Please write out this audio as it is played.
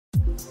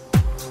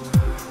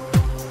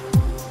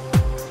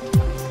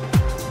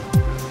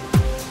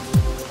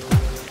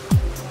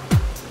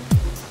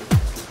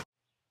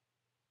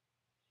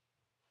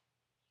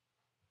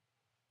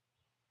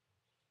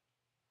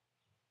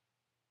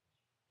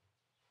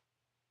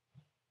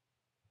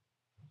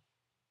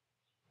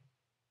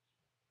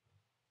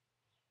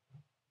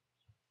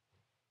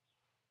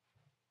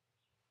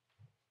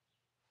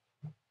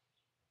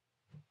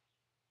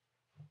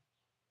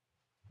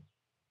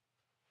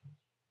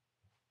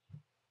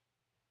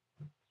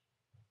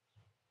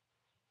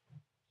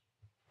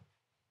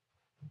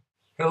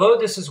Hello,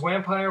 this is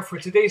wmpyr. For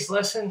today's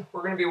lesson,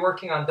 we're going to be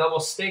working on double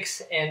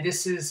sticks, and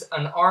this is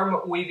an arm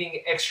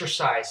weaving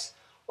exercise.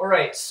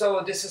 Alright,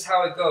 so this is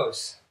how it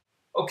goes.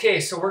 Okay,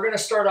 so we're going to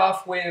start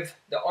off with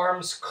the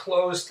arms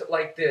closed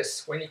like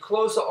this. When you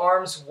close the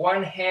arms,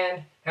 one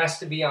hand has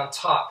to be on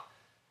top.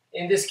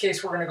 In this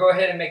case, we're going to go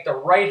ahead and make the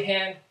right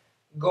hand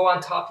go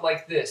on top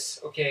like this.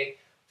 Okay,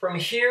 from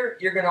here,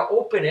 you're going to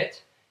open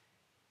it.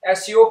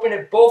 As you open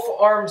it, both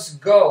arms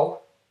go.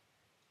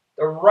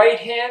 The right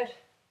hand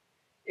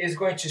is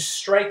going to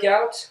strike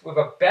out with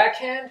a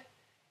backhand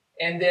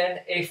and then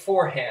a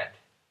forehand.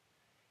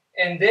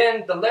 And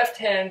then the left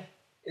hand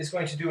is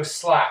going to do a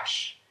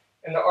slash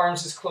and the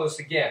arms is closed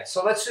again.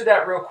 So let's do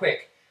that real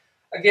quick.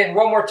 Again,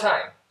 one more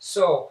time.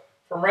 So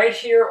from right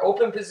here,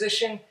 open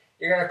position,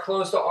 you're going to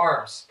close the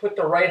arms. Put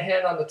the right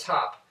hand on the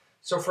top.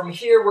 So from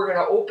here, we're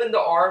going to open the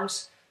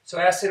arms. So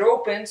as it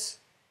opens,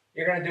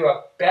 you're going to do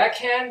a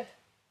backhand,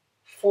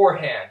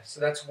 forehand.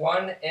 So that's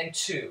 1 and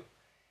 2.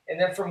 And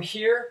then from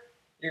here,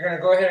 you're going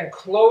to go ahead and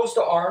close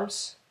the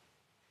arms,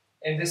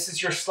 and this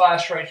is your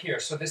slash right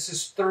here. So this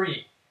is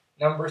 3,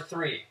 number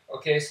 3.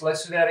 Okay, so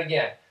let's do that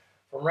again.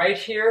 From right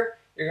here,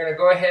 you're going to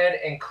go ahead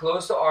and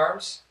close the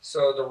arms,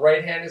 so the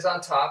right hand is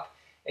on top,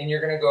 and you're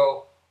going to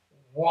go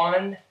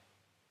 1,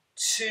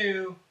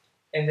 2,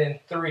 and then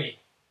 3.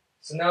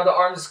 So now the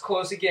arms is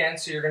closed again,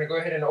 so you're going to go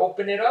ahead and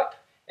open it up,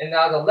 and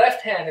now the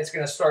left hand is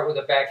going to start with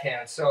a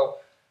backhand. So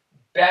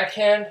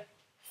backhand,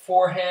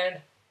 forehand,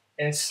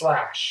 and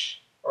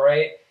slash. All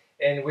right?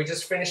 And we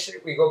just finished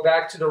it. We go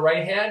back to the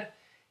right hand,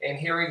 and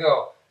here we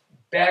go.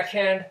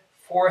 Backhand,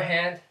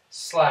 forehand,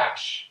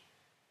 slash.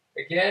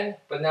 Again,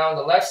 but now on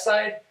the left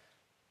side,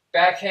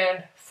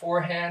 backhand,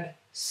 forehand,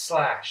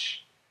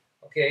 slash.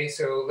 Okay,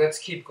 so let's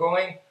keep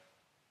going.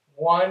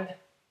 1,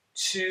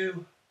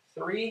 2,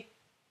 3.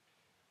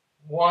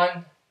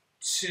 1,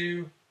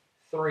 2,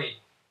 3.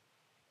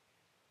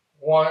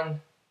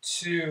 1,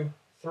 2,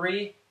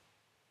 3.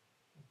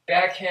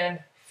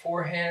 Backhand,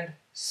 forehand,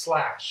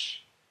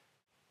 slash.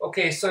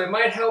 Okay, so it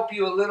might help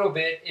you a little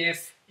bit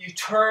if you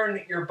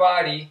turn your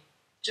body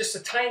just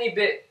a tiny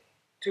bit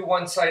to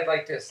one side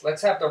like this.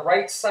 Let's have the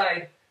right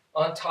side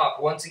on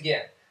top once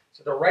again.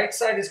 So the right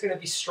side is going to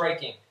be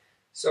striking.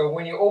 So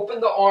when you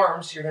open the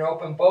arms, you're going to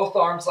open both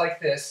arms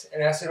like this,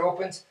 and as it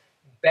opens,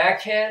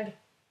 backhand,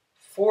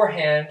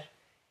 forehand,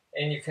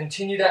 and you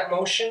continue that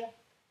motion,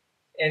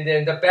 and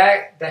then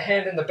the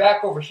hand in the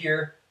back over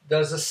here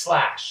does a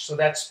slash. So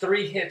that's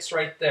 3 hits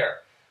right there.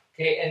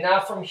 Okay, and now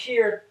from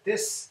here,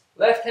 this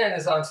left hand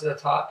is onto the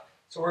top,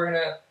 so we're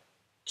going to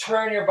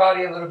turn your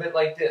body a little bit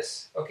like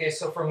this. Okay,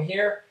 so from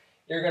here,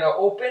 you're going to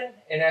open,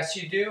 and as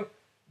you do,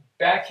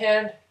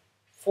 backhand,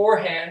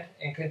 forehand,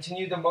 and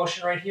continue the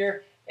motion right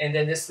here, and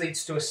then this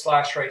leads to a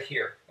slash right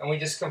here, and we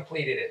just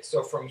completed it.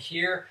 So from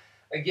here,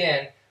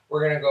 again,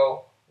 we're going to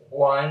go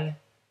 1,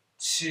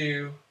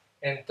 2,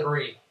 and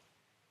 3.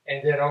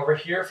 And then over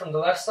here from the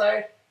left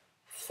side,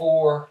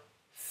 4,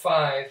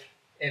 5,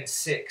 and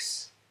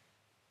 6.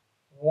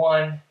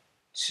 1,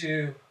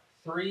 2,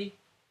 3,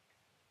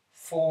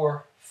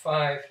 4,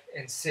 5,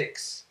 and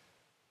 6.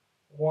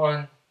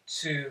 1,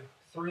 2,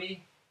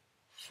 3,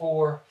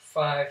 4,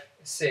 5,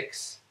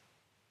 6.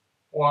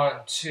 1,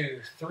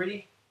 2,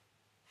 3,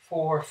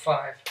 4,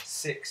 5,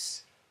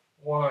 6.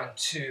 1,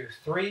 2,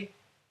 3,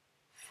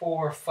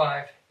 4,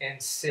 5,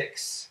 and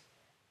 6.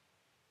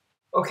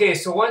 Okay,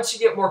 so once you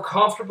get more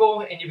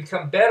comfortable and you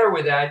become better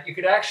with that, you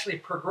could actually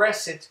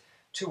progress it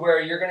to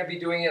where you're going to be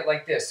doing it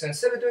like this. So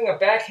instead of doing a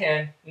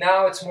backhand,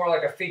 now it's more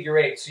like a figure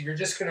 8. So you're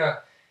just going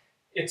to,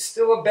 it's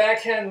still a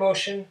backhand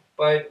motion,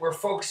 but we're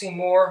focusing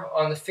more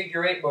on the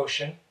figure 8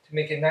 motion to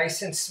make it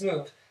nice and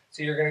smooth.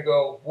 So you're going to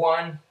go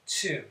 1,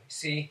 2.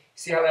 See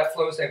how that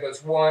flows? That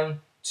goes 1,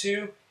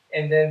 2,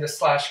 and then the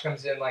slash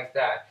comes in like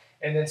that.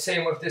 And then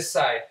same with this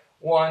side.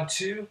 1,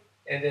 2,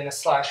 and then a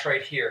slash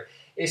right here.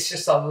 It's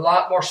just a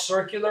lot more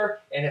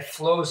circular and it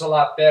flows a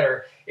lot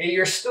better.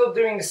 You're still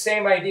doing the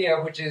same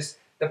idea, which is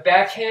the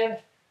backhand,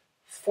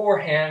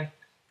 forehand,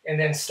 and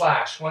then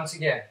slash. Once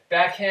again,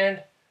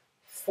 backhand,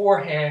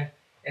 forehand,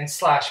 and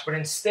slash. But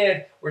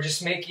instead, we're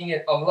just making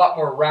it a lot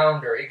more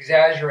rounder,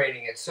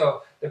 exaggerating it.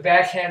 So the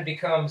backhand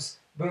becomes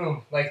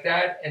boom, like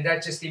that, and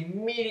that just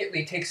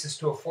immediately takes us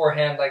to a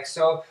forehand like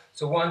so.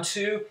 So 1,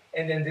 2,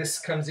 and then this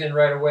comes in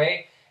right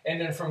away.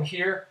 And then from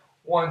here,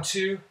 1,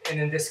 2,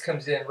 and then this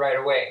comes in right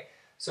away.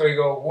 So you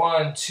go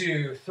 1,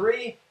 2,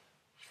 3,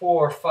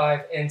 4,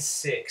 5, and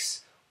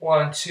 6.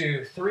 1,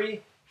 2,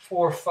 3,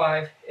 4,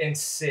 5, and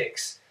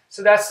 6.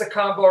 So that's the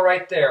combo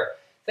right there.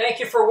 Thank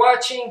you for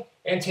watching,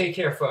 and take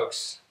care,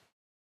 folks.